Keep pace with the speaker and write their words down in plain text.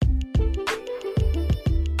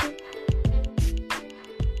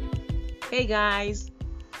Hey guys,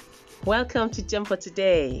 welcome to Jump for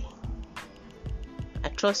Today. I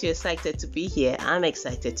trust you're excited to be here. I'm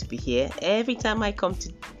excited to be here. Every time I come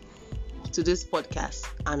to this podcast,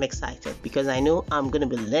 I'm excited because I know I'm going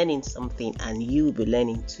to be learning something and you'll be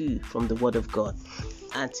learning too from the Word of God.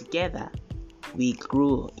 And together, we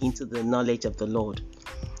grow into the knowledge of the Lord.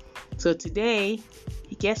 So today,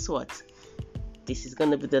 guess what? This is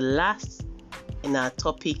going to be the last in our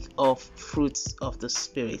topic of fruits of the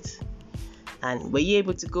Spirit. And were you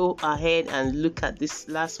able to go ahead and look at this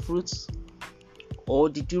last fruits? Or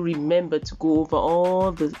did you remember to go over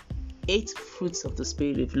all the 8 fruits of the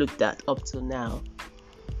Spirit we've looked at up till now?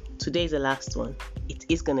 Today is the last one. It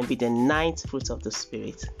is going to be the 9th fruit of the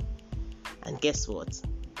Spirit. And guess what?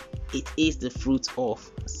 It is the fruit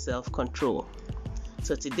of self-control.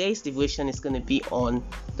 So today's devotion is going to be on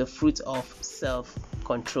the fruit of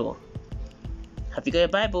self-control. Have you got your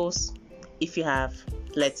Bibles? If you have,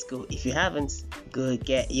 let's go. If you haven't, go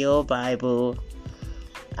get your Bible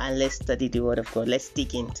and let's study the Word of God. Let's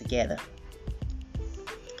dig in together.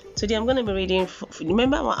 Today I'm going to be reading,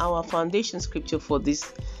 remember our foundation scripture for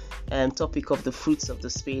this topic of the fruits of the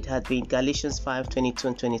Spirit had been Galatians 5:22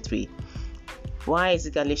 and 23. Why is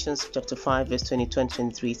it Galatians chapter 5 verse 22 and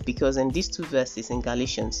 23? It's because in these 2 verses in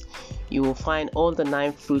Galatians, you will find all the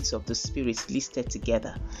 9 fruits of the Spirit listed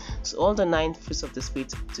together. So all the 9 fruits of the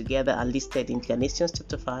Spirit together are listed in Galatians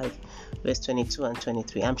chapter 5 verse 22 and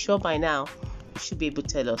 23. I'm sure by now, you should be able to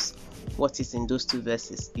tell us what is in those 2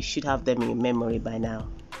 verses. You should have them in your memory by now.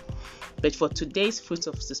 But for today's fruits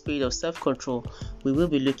of the Spirit of self-control, we will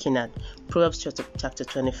be looking at Proverbs chapter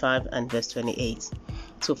 25 and verse 28.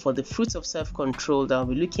 So for the fruits of self-control that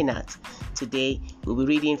we'll be looking at today, we'll be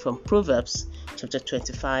reading from Proverbs chapter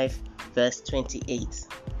 25 verse 28.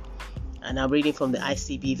 And I'm reading from the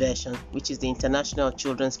ICB version, which is the International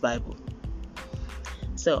Children's Bible.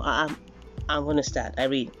 So I'm going to start. I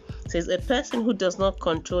read. It says, a person who does not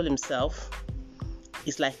control himself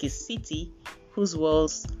is like a city whose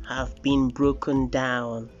walls have been broken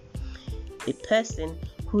down. A person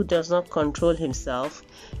who does not control himself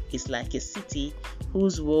is like a city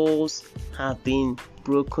whose walls have been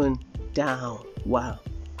broken down. Wow.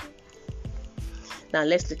 Now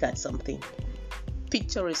let's look at something.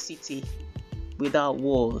 Picture a city without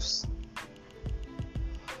walls.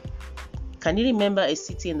 Can you remember a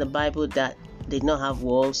city in the Bible that did not have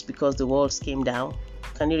walls because the walls came down?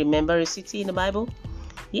 Can you remember a city in the Bible?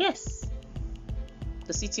 Yes.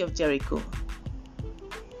 The city of Jericho.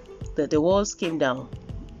 The walls came down.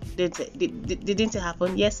 Didn't it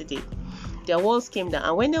happen? Yes, it did. Their walls came down.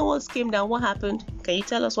 And when the walls came down, what happened? Can you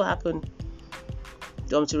tell us what happened? Do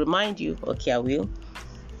you want me to remind you? Okay, I will.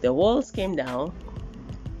 The walls came down.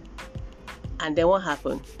 And then what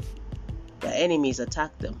happened? Their enemies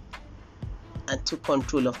attacked them and took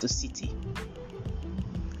control of the city.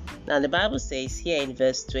 Now the Bible says here in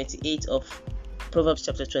verse 28 of Proverbs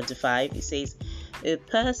chapter 25, it says, a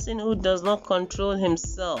person who does not control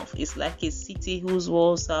himself is like a city whose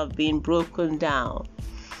walls have been broken down.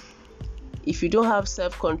 If you don't have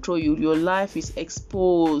self-control, your life is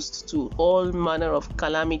exposed to all manner of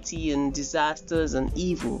calamity and disasters and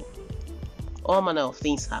evil. All manner of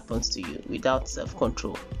things happens to you without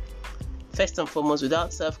self-control. First and foremost,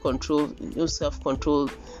 without self-control,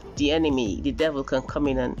 the enemy, the devil can come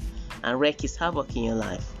in and wreak his havoc in your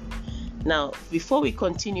life. Now, before we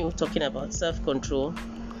continue talking about self-control,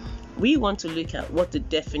 we want to look at what the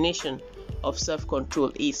definition of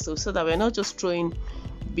self-control is, so that we're not just throwing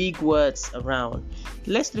big words around.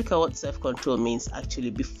 Let's look at what self-control means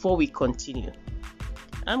actually before we continue.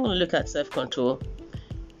 I'm going to look at self-control,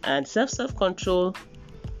 and self-control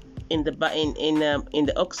in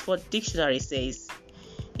the Oxford Dictionary says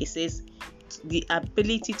the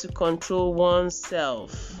ability to control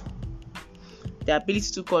oneself. The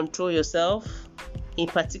ability to control yourself, in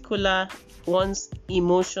particular one's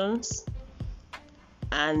emotions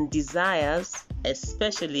and desires,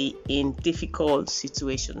 especially in difficult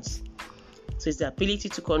situations. So it's the ability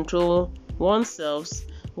to control oneself,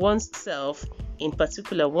 in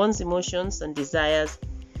particular one's emotions and desires,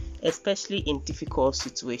 especially in difficult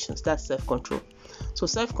situations. That's self-control. So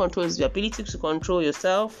self-control is the ability to control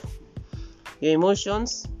yourself, your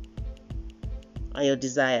emotions, and your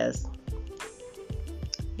desires.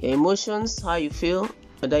 Your emotions, how you feel,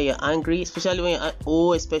 whether you're angry, especially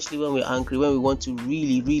when we're angry, when we want to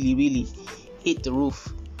really, really, really hit the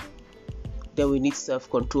roof, then we need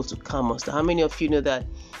self-control to calm us. How many of you know that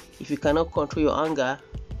if you cannot control your anger,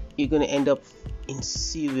 you're going to end up in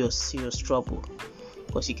serious trouble?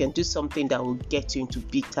 Because you can do something that will get you into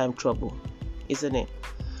big time trouble, isn't it?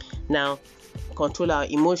 Now, control our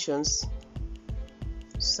emotions.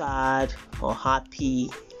 sad or happy,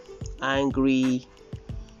 angry,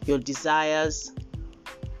 your desires.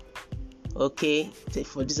 Okay,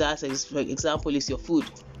 for desires, for example, is your food.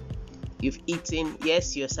 You've eaten,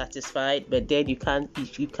 yes, you're satisfied, but then you can't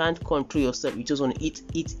control yourself. You just want to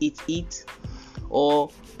eat. Or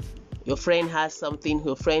your friend has something.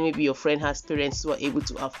 Maybe your friend has parents who are able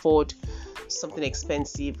to afford something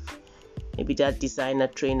expensive. Maybe that designer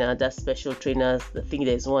trainer, that special trainer. I think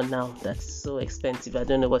there's one now that's so expensive. I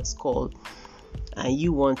don't know what it's called. And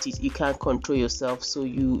you want it, you can't control yourself, so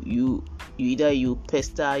you either you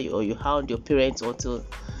pester or you hound your parents until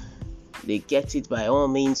they get it by all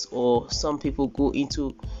means, or some people go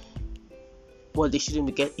into what they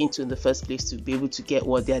shouldn't get into in the first place to be able to get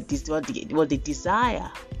what they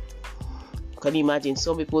desire. Can you imagine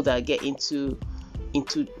some people that get into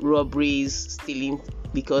robberies, stealing,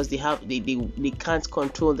 because they can't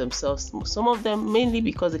control themselves. Some of them mainly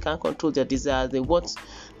because they can't control their desires. They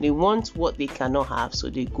want what they cannot have, so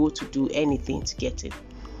they go to do anything to get it.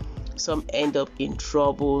 Some end up in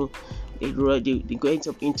trouble. They go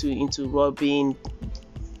into robbing,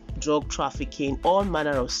 drug trafficking, all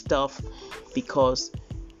manner of stuff because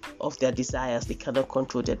of their desires. They cannot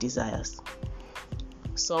control their desires.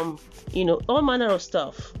 Some, all manner of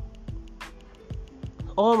stuff.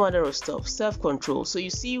 Self-control. So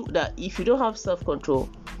you see that if you don't have self-control,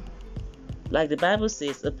 like the Bible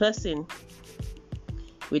says, a person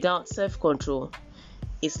without self-control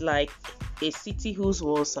is like a city whose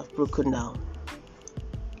walls have broken down.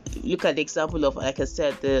 Look at the example of, like I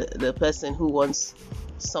said, the person who wants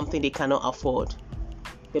something they cannot afford,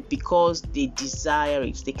 but because they desire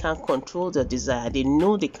it, they can't control their desire. They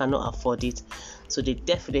know they cannot afford it, so they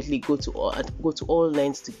definitely go to all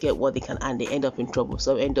lengths to get what they can, and they end up in trouble.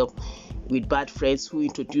 Some end up with bad friends who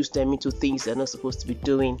introduce them into things they're not supposed to be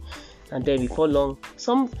doing, and then before long,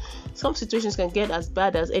 some situations can get as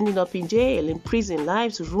bad as ending up in jail, in prison,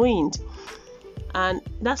 lives ruined. And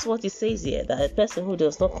that's what it says here, that a person who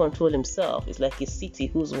does not control himself is like a city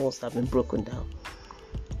whose walls have been broken down.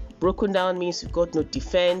 Broken down means you've got no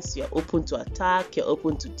defense, you're open to attack, you're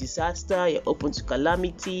open to disaster, you're open to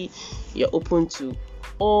calamity, you're open to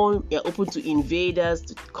invaders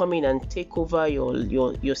to come in and take over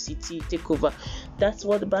your city, take over. That's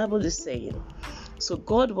what the Bible is saying. So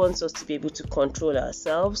God wants us to be able to control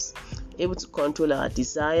ourselves, able to control our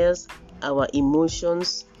desires, our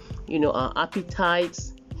emotions, our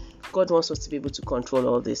appetites. God wants us to be able to control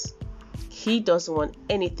all this. He doesn't want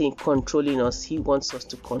anything controlling us. He wants us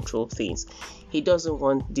to control things. He doesn't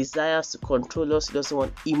want desires to control us. He doesn't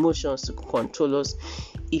want emotions to control us.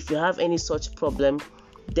 If you have any such problem,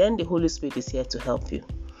 then the Holy Spirit is here to help you.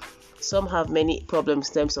 Some have many problems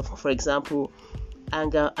in terms of, for example,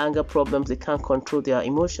 anger problems. They can't control their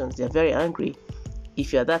emotions. They're very angry.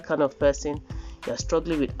 If you're that kind of person, you're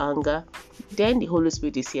struggling with anger, then the Holy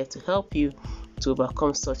Spirit is here to help you to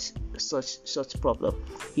overcome such problem.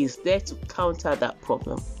 He's there to counter that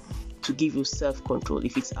problem, to give you self-control.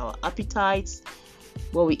 If it's our appetites,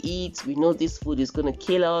 what we eat, we know this food is going to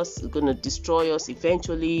kill us, it's going to destroy us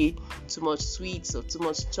eventually. Too much sweets or too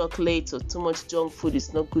much chocolate or too much junk food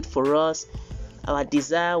is not good for us. Our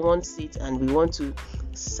desire wants it, and we want to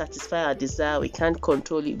satisfy our desire. We can't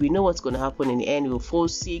control it. We know what's going to happen in the end. We'll fall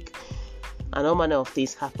sick, and all manner of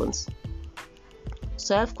things happens.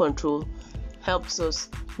 Self-control helps us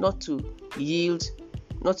not to yield,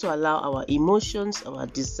 not to allow our emotions, our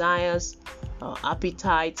desires, our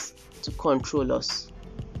appetites to control us.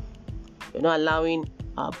 We're not allowing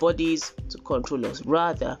our bodies to control us.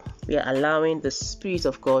 Rather, we are allowing the Spirit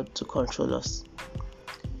of God to control us.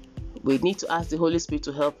 We need to ask the Holy Spirit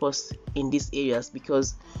to help us in these areas,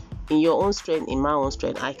 because in your own strength, in my own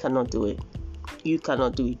strength, I cannot do it. You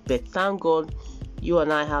cannot do it. But thank God, you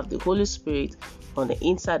and I have the Holy Spirit on the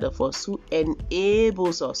inside of us who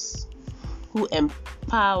enables us, who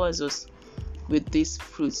empowers us with these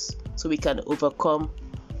fruits, so we can overcome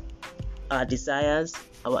our desires,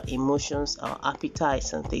 our emotions, our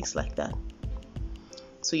appetites, and things like that.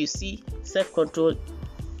 So you see, self-control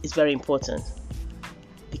is very important,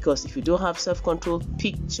 because if you don't have self-control,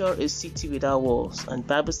 picture a city without walls. And the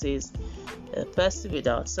Bible says a person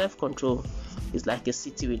without self-control is like a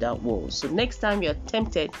city without walls. So next time you're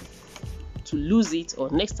tempted to lose it, or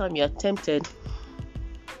next time you're tempted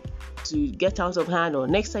to get out of hand, or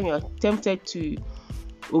next time you're tempted to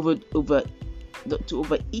overeat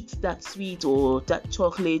that sweet or that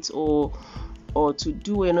chocolate, or to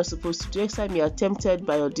do what you're not supposed to do, next time you're tempted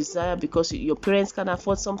by your desire because your parents can't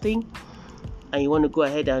afford something and you want to go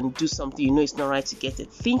ahead and do something you know it's not right to get it,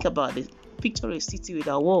 think about it. Picture a city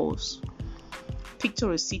without walls.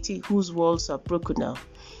 picture a city whose walls are broken now.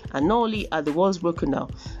 And not only are the walls broken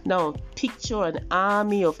now picture an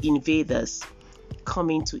army of invaders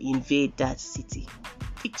coming to invade that city.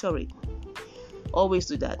 Picture it. Always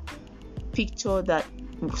do that. Picture that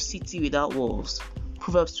city without walls.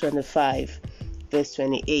 Proverbs 25 verse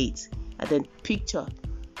 28. And then picture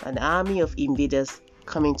an army of invaders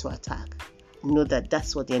coming to attack. Know that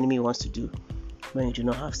that's what the enemy wants to do when you do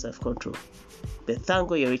not have self-control. But thank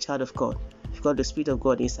God you're a child of God. You've got the Spirit of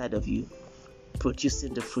God inside of you,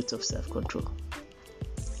 producing the fruit of self-control.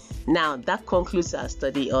 Now, that concludes our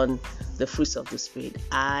study on the fruits of the Spirit.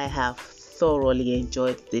 I have thoroughly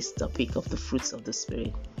enjoyed this topic of the fruits of the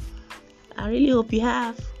Spirit. I really hope you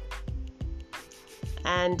have.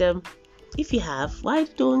 And if you have, why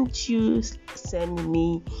don't you send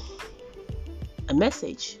me a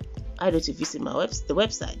message? Why don't you visit my the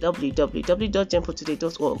website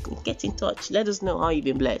www.gempotoday.org and get in touch. Let us know how you've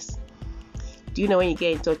been blessed. Do you know when you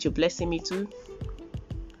get in touch, you're blessing me too?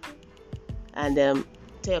 And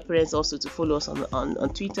tell your parents also to follow us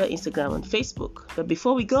on Twitter, Instagram, and Facebook. But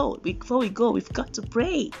before we go, we've got to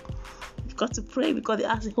pray. We've got to pray. We've got to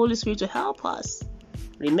ask the Holy Spirit to help us.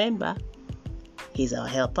 Remember, He's our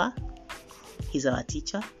helper. He's our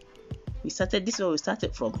teacher. This is where we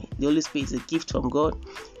started from. The Holy Spirit is a gift from God.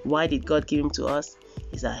 Why did God give Him to us?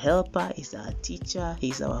 He's our helper. He's our teacher.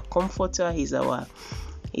 He's our comforter. He's our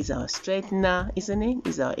strengthener, isn't He?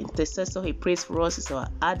 He's our intercessor. He prays for us. He's our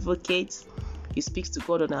advocate. He speaks to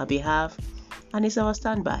God on our behalf. And He's our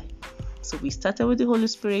standby. So we started with the Holy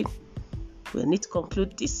Spirit. We'll need to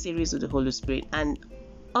conclude this series with the Holy Spirit. And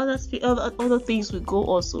other things will go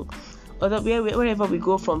also. Wherever we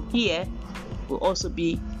go from here will also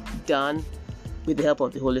be done with the help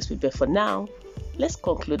of the Holy Spirit. But for now, let's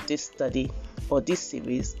conclude this study or this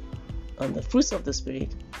series on the fruits of the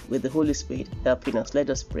Spirit with the Holy Spirit helping us.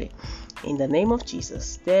 Let us pray. In the name of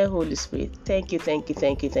Jesus, dear Holy Spirit, thank you.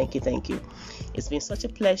 It's been such a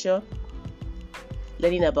pleasure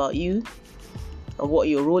learning about you and what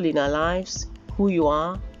your role in our lives, who you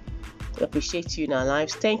are. We appreciate you in our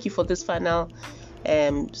lives. Thank you for this final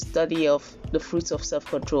study of the fruits of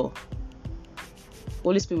self-control.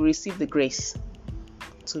 Holy Spirit, we receive the grace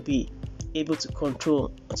to be able to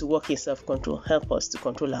control, to work in self-control. Help us to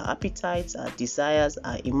control our appetites, our desires,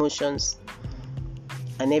 our emotions,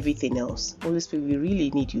 and everything else. Holy Spirit, we really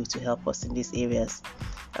need you to help us in these areas.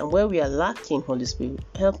 And where we are lacking, Holy Spirit,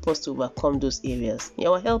 help us to overcome those areas.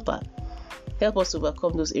 You're our helper. Help us to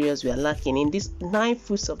overcome those areas we are lacking. In these 9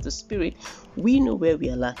 fruits of the Spirit, we know where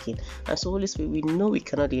we are lacking. And so, Holy Spirit, we know we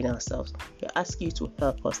cannot do it ourselves. We ask you to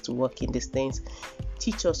help us to work in these things.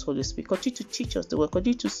 Teach us, Holy Spirit. Continue to teach us the word.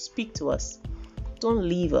 Continue to speak to us. Don't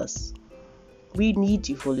leave us. We need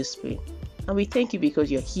you, Holy Spirit. And we thank you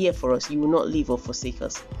because you're here for us. You will not leave or forsake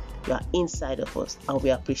us. You are inside of us, and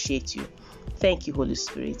we appreciate you. Thank you, Holy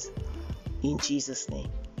Spirit. In Jesus'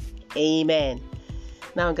 name. Amen.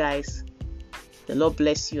 Now, guys, the Lord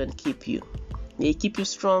bless you and keep you. May He keep you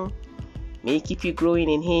strong. May He keep you growing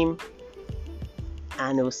in Him.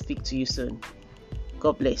 And I will speak to you soon.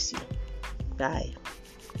 God bless you. Bye.